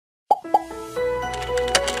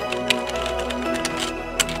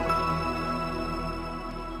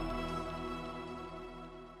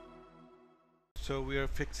So we are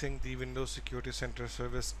fixing the Windows Security Center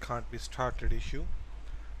service can't be started issue.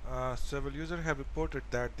 Several users have reported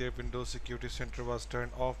that their Windows Security Center was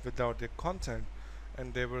turned off without their consent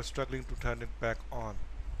and they were struggling to turn it back on.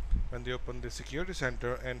 When they opened the Security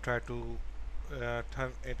Center and tried to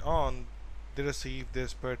turn it on, they received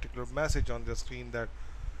this particular message on their screen that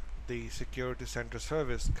the Security Center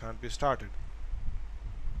service can't be started.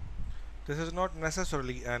 This is not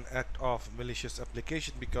necessarily an act of malicious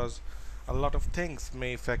application because a lot of things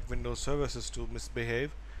may affect Windows services to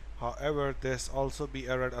misbehave. However, this also be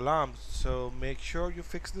a red alarm, so make sure you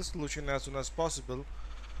fix the solution as soon as possible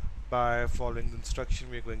by following the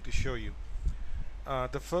instruction we are going to show you.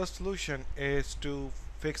 The first solution is to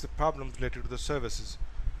fix the problems related to the services.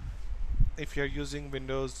 If you are using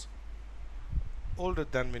Windows older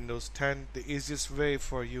than Windows 10, the easiest way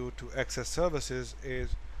for you to access services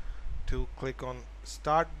is to click on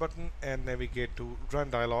Start button and navigate to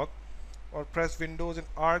Run dialog, or press Windows and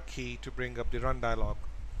R key to bring up the Run dialog.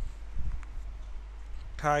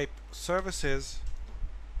 Type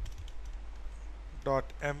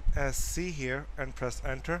services.msc here and press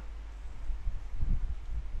enter.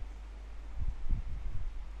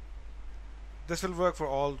 This will work for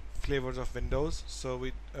all flavors of Windows, so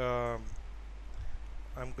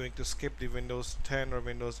I'm going to skip the Windows 10 or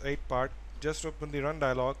Windows 8 part. Just open the Run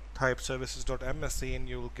dialog, type services.msc and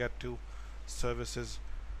you will get to services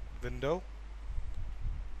window.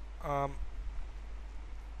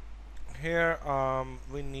 Here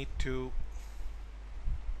we need to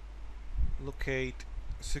locate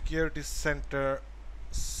Security Center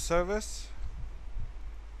service.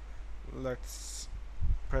 Let's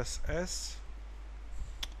press S.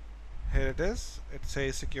 Here it is. It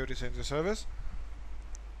says Security Center service.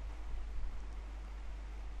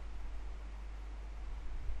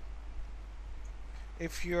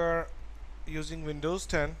 If you are using Windows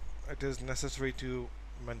 10, it is necessary to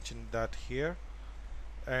mention that here.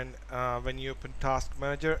 And when you open Task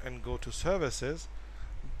Manager and go to Services,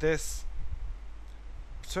 this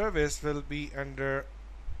service will be under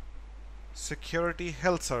Security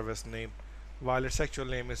Health Service name, while its actual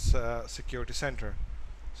name is Security Center.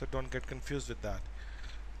 So don't get confused with that.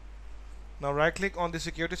 Now right click on the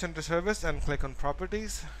Security Center service and click on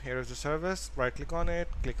Properties. Here is the service. Right click on it,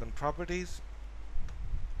 click on Properties.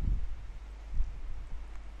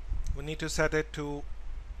 We need to set it to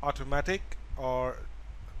automatic or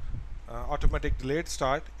automatic delayed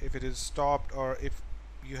start. If it is stopped, or if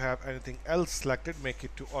you have anything else selected, make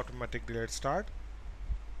it to automatic delayed start.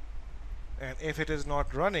 And if it is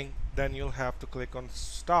not running, then you'll have to click on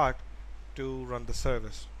Start to run the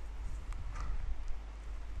service.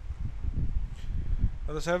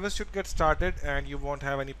 Now the service should get started and you won't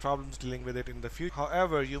have any problems dealing with it in the future.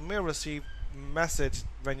 However, you may receive message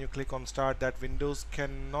when you click on Start that Windows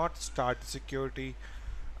cannot start the Security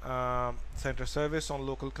Center service on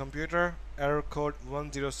local computer. Error code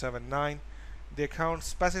 1079. The account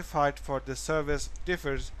specified for this service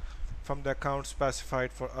differs from the account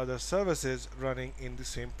specified for other services running in the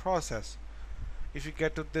same process. If you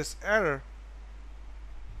get to this error,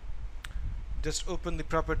 just open the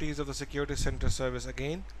properties of the Security Center service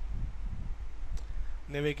again,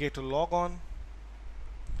 navigate to Log On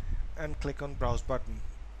and click on Browse button.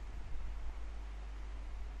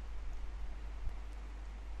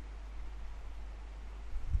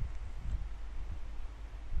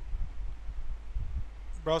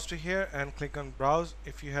 Browse to here and click on Browse.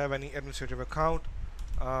 If you have any administrative account,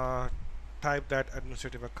 type that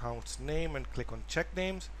administrative account's name and click on Check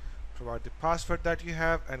Names. Provide the password that you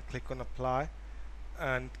have and click on Apply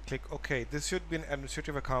and click OK. This should be an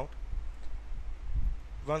administrative account.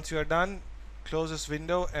 Once you are done, close this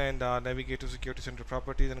window and navigate to Security Center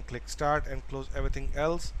Properties and click Start and close everything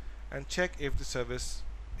else and check if the service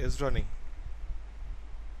is running.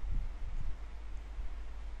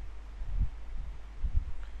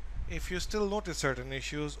 If you still notice certain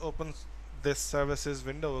issues, open this services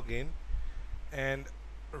window again and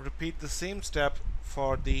repeat the same step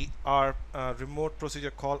for the remote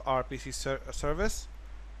procedure call RPC service.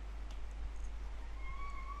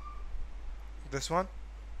 This one.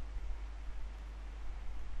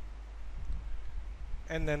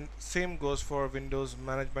 And then same goes for Windows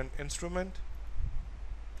Management Instrument.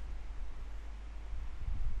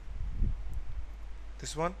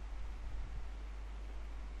 This one.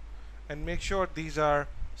 And make sure these are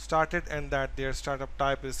started and that their startup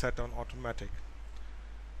type is set on automatic.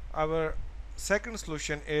 Our second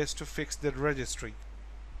solution is to fix the registry.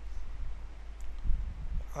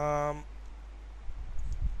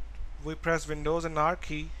 We press Windows and R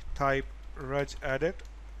key, type regedit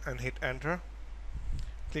and hit enter.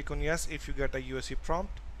 Click on yes if you get a USC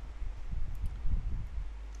prompt.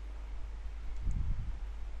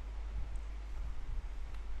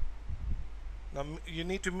 Now you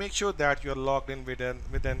need to make sure that you're logged in with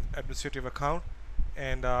an administrative account,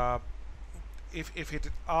 and if it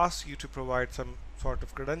asks you to provide some sort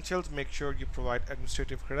of credentials, make sure you provide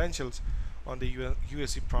administrative credentials on the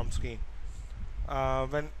USC prompt screen.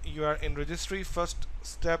 When you are in registry, first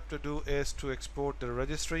step to do is to export the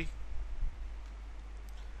registry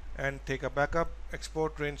and take a backup.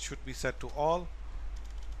 Export range should be set to all.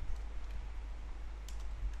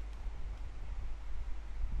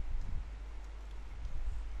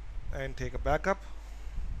 And take a backup.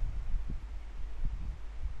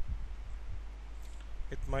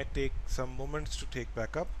 It might take some moments to take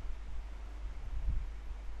backup.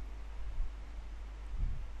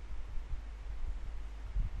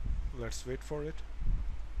 Let's wait for it.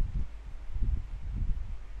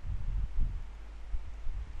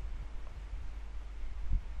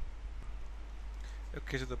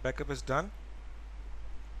 Okay, so the backup is done.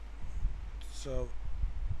 So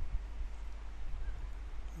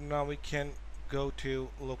now we can go to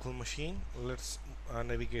local machine. Let's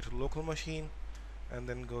navigate to local machine and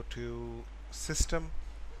then go to system.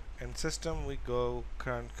 In system we go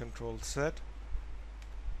current control set,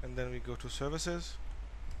 and then we go to services.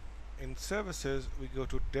 In services we go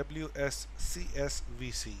to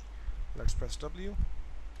WSCSVC. Let's press W.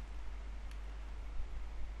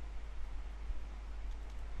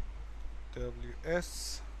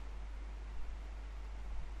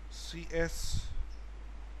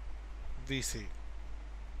 WSCSVC.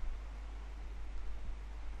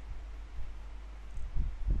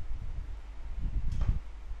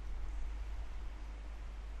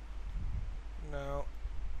 Now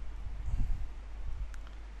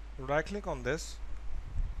right click on this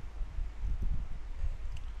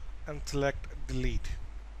and select delete.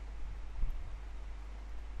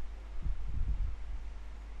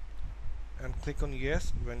 And click on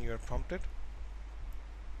yes when you are prompted.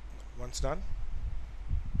 Once done,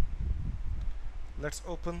 let's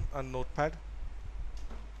open a notepad.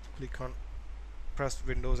 Press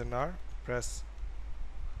Windows and R,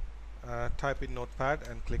 type in notepad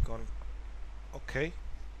and click on OK.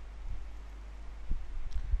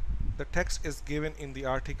 The text is given in the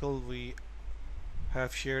article we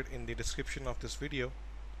have shared in the description of this video.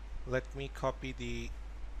 Let me copy the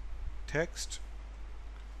text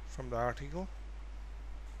from the article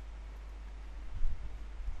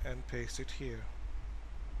and paste it here.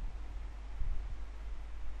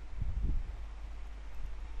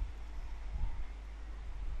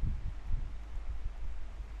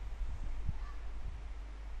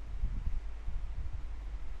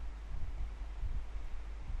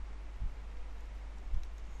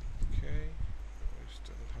 Okay, we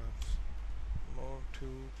still have more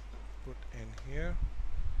to put in here.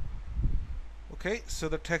 Okay, so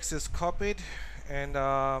the text is copied, and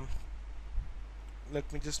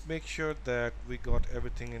let me just make sure that we got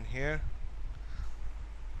everything in here.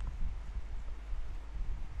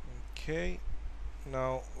 Okay,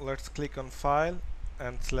 now let's click on file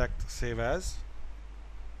and select save as.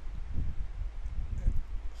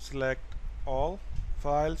 Select all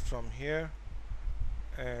files from here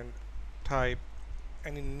and type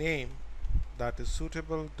any name that is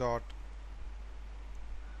suitable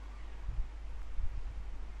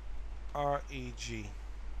 .reg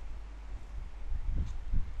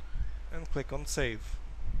and click on save.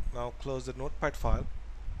 Now close the notepad file,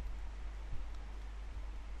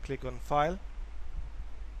 click on file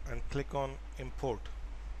and click on import.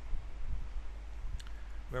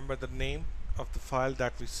 Remember the name of the file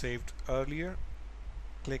that we saved earlier.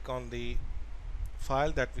 Click on the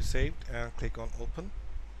file that we saved and click on open.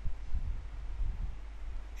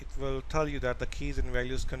 It will tell you that the keys and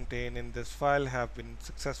values contained in this file have been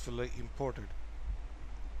successfully imported.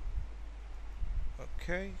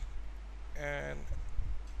 Okay, and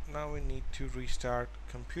now we need to restart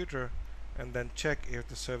computer and then check if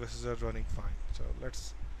the services are running fine. So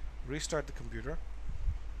let's restart the computer.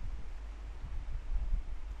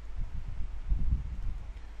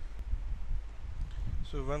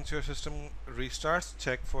 So once your system restarts,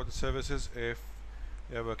 check for the services if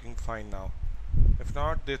they are working fine now. If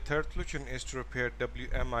not, the third solution is to repair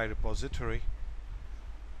WMI Repository.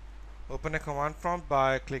 Open a command prompt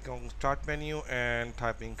by clicking on Start menu and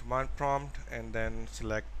typing command prompt, and then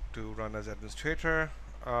select to run as administrator.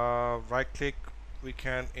 Right click, we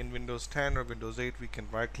can in Windows 10 or Windows 8 we can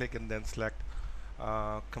right click and then select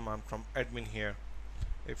command from admin here.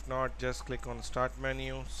 If not, just click on Start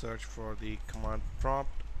menu, search for the command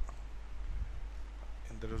prompt.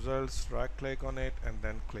 In the results, right click on it and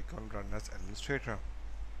then click on Run as Administrator.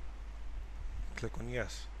 Click on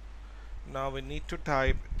Yes. Now we need to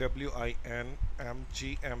type WINMGMT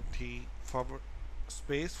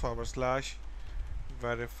 //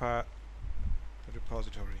 verify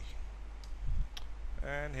repository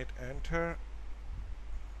and hit enter.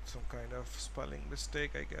 Some kind of spelling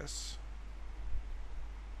mistake, I guess.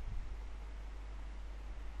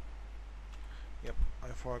 Yep, I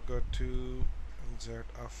forgot to insert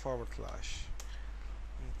a forward slash.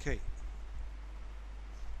 Okay.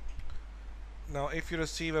 Now if you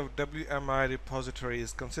receive a WMI repository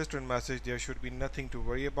is consistent message, there should be nothing to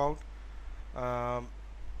worry about. And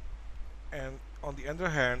on the other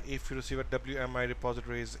hand, if you receive a WMI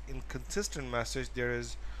repository is inconsistent message, there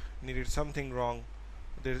is indeed something wrong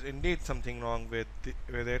with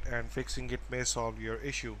it, and fixing it may solve your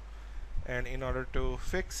issue. And in order to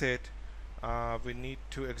fix it, we need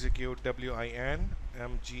to execute win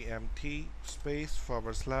mgmt space /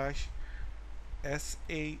 salvagerepository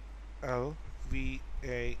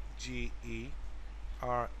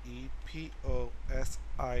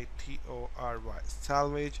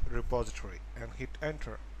salvage repository and hit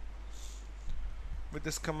enter. With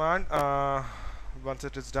this command, once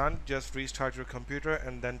it is done, just restart your computer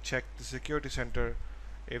and then check the security center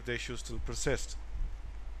if the issue still persists.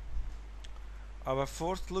 Our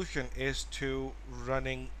fourth solution is to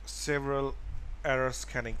running several error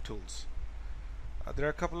scanning tools. There are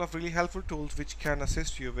a couple of really helpful tools which can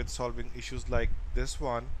assist you with solving issues like this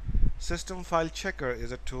one. System File Checker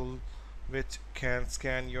is a tool which can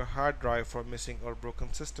scan your hard drive for missing or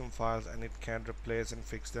broken system files, and it can replace and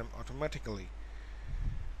fix them automatically.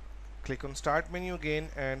 Click on Start menu again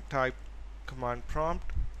and type command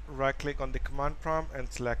prompt. Right click on the command prompt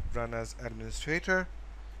and select Run as Administrator.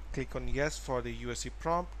 Click on Yes for the USE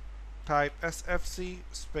prompt. Type sfc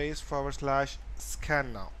space /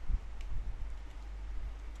 scan now.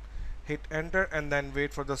 Hit enter and then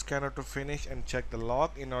wait for the scanner to finish and check the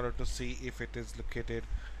log in order to see if it is located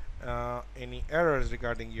any errors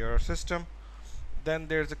regarding your system. Then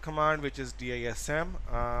there's a command which is dism.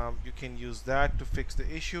 You can use that to fix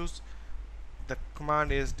the issues. The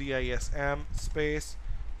command is dism space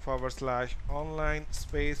 / online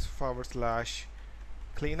space /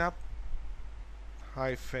 cleanup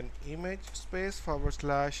 -image space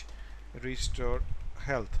 / restore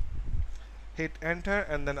health. Hit enter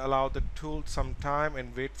and then allow the tool some time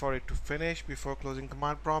and wait for it to finish before closing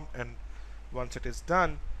command prompt, and once it is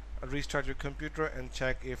done, restart your computer and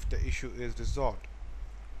check if the issue is resolved.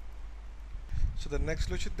 So the next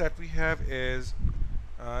solution that we have is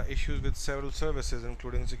issues with several services,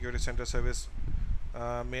 including security center service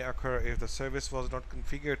may occur if the service was not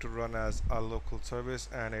configured to run as a local service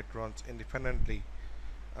and it runs independently.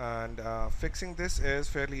 And fixing this is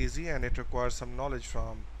fairly easy, and it requires some knowledge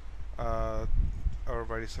from our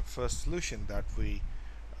very first solution that we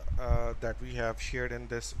have shared in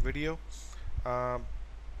this video.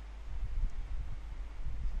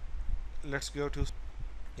 Let's go to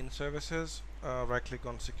in services, right click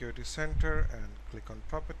on security center and click on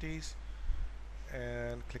properties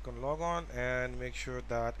and click on log on and make sure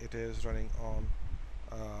that it is running on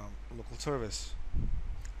local service.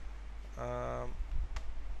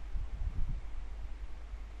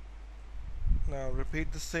 Now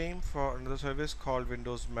repeat the same for another service called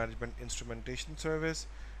Windows Management Instrumentation Service.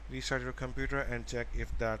 Restart your computer and check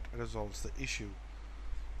if that resolves the issue.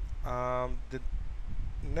 The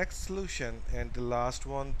next solution and the last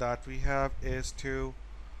one that we have is to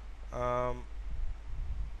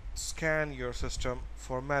scan your system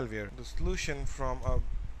for malware. The solution from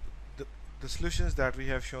the solutions that we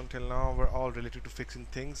have shown till now were all related to fixing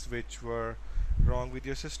things which were wrong with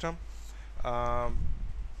your system.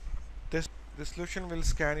 This solution will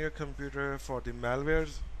scan your computer for the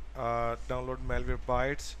malwares, download malware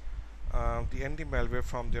bytes, the anti-malware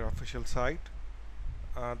from their official site.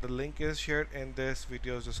 The link is shared in this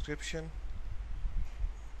video's description.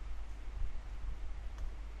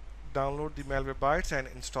 Download the malware bytes and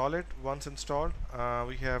install it. Once installed,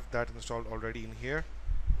 we have that installed already in here.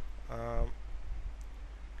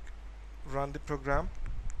 Run the program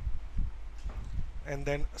and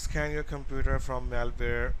then scan your computer from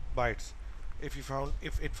malware bytes. If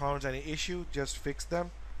it found any issue, just fix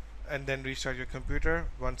them and then restart your computer.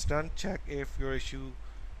 Once done, check if your issue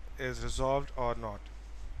is resolved or not.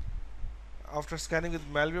 After scanning with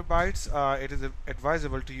malware bytes, it is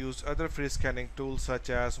advisable to use other free scanning tools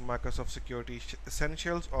such as Microsoft Security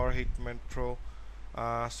Essentials or Hitman Pro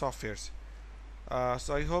softwares.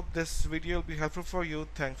 So I hope this video will be helpful for you.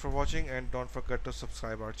 Thanks for watching and don't forget to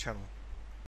subscribe our channel.